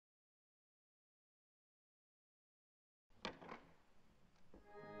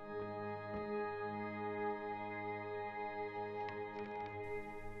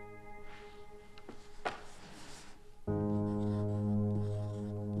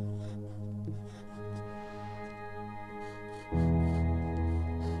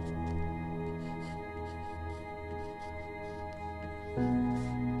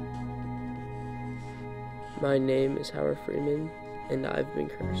My name is Howard Freeman, and I've been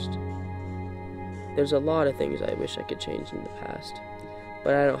cursed. There's a lot of things I wish I could change in the past,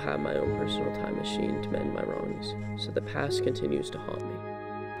 but I don't have my own personal time machine to mend my wrongs, so the past continues to haunt me.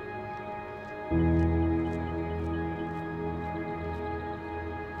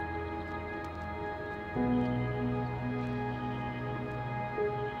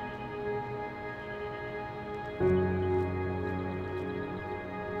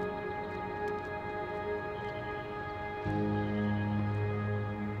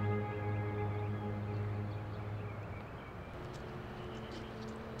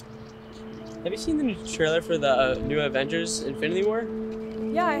 Have you seen the new trailer for the new Avengers Infinity War?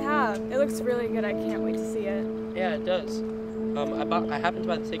 Yeah, I have. It looks really good. I can't wait to see it. Yeah, it does. I happened to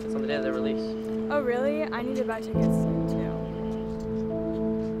buy the tickets on the day of the release. Oh, really? I need to buy tickets soon,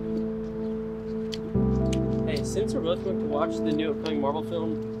 too. Hey, since we're both going to watch the new upcoming Marvel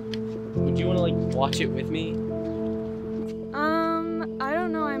film, would you want to watch it with me? I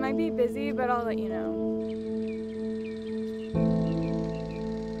don't know. I might be busy, but I'll let you know.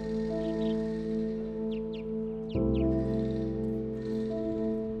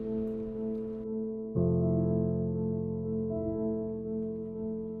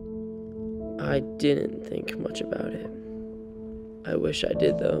 I didn't think much about it. I wish I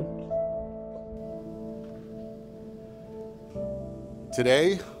did, though.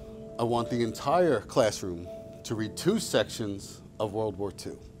 Today, I want the entire classroom to read 2 sections of World War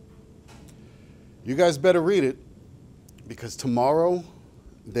II. You guys better read it, because tomorrow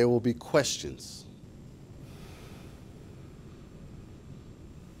there will be questions.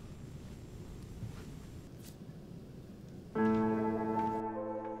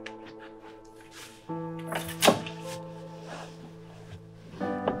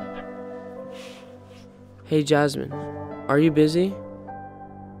 Hey, Jasmine, are you busy?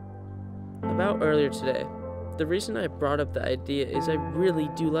 About earlier today, the reason I brought up the idea is I really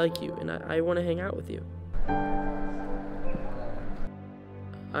do like you, and I want to hang out with you.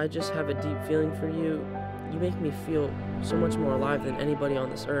 I just have a deep feeling for you. You make me feel so much more alive than anybody on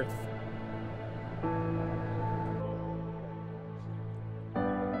this earth.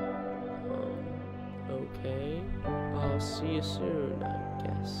 Okay. I'll see you soon, I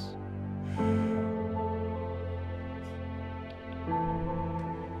guess.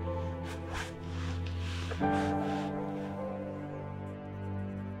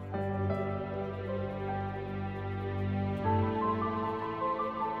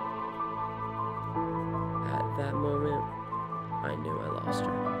 At that moment, I knew I lost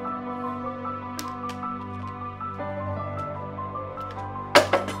her.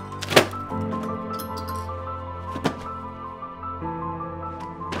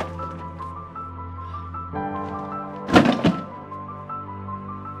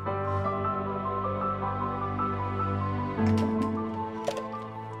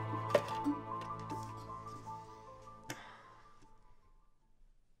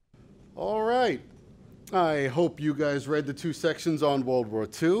 All right. I hope you guys read the 2 sections on World War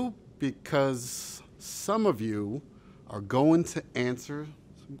II, because some of you are going to answer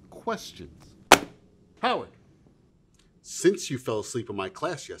some questions. Howard, since you fell asleep in my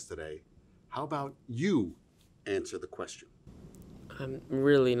class yesterday, how about you answer the question? I'm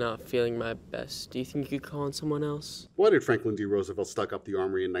really not feeling my best. Do you think you could call on someone else? Why did Franklin D. Roosevelt stock up the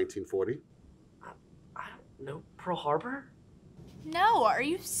armory in 1940? I don't know. Pearl Harbor? No, are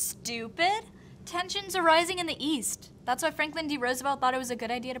you stupid? Tensions are rising in the East. That's why Franklin D. Roosevelt thought it was a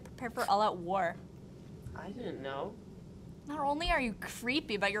good idea to prepare for all-out war. I didn't know. Not only are you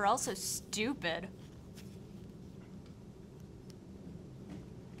creepy, but you're also stupid.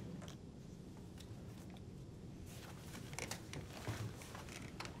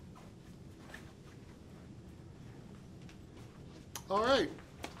 All right.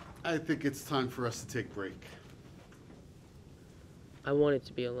 I think it's time for us to take break. I wanted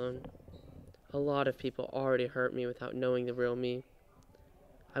to be alone. A lot of people already hurt me without knowing the real me.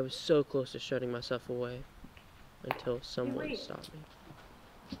 I was so close to shutting myself away until someone stopped me.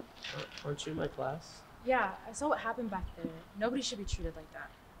 Aren't you in my class? Yeah, I saw what happened back there. Nobody should be treated like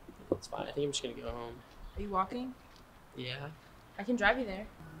that. It's fine. I think I'm just gonna go home. Are you walking? Yeah, I can drive you there.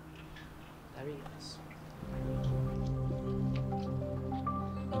 that'd be nice.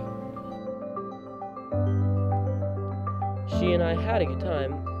 She and I had a good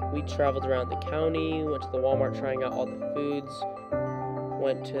time. We traveled around the county, went to the Walmart trying out all the foods,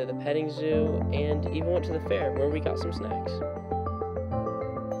 went to the petting zoo, and even went to the fair where we got some snacks.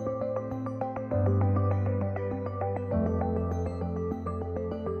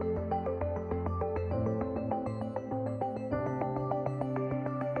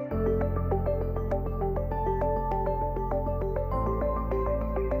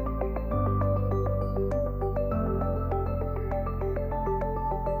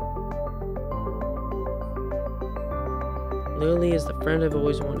 Lily is the friend I've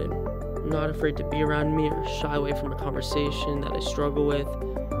always wanted. Not afraid to be around me or shy away from a conversation that I struggle with.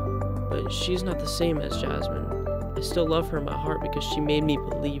 But she's not the same as Jasmine. I still love her in my heart because she made me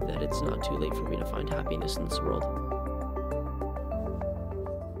believe that it's not too late for me to find happiness in this world.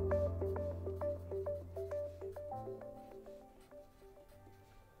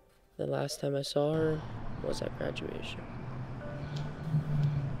 The last time I saw her was at graduation.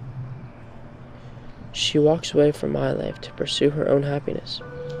 She walks away from my life to pursue her own happiness.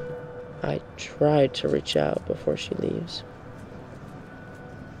 I tried to reach out before she leaves.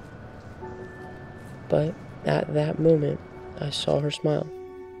 But at that moment, I saw her smile.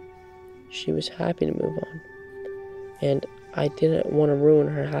 She was happy to move on. And I didn't want to ruin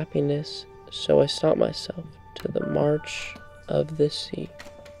her happiness, so I stopped myself to the march of the sea.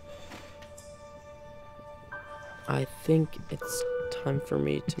 I think it's time for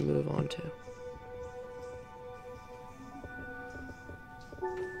me to move on too.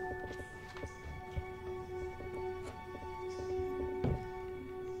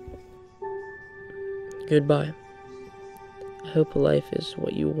 Goodbye. I hope life is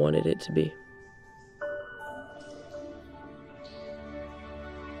what you wanted it to be.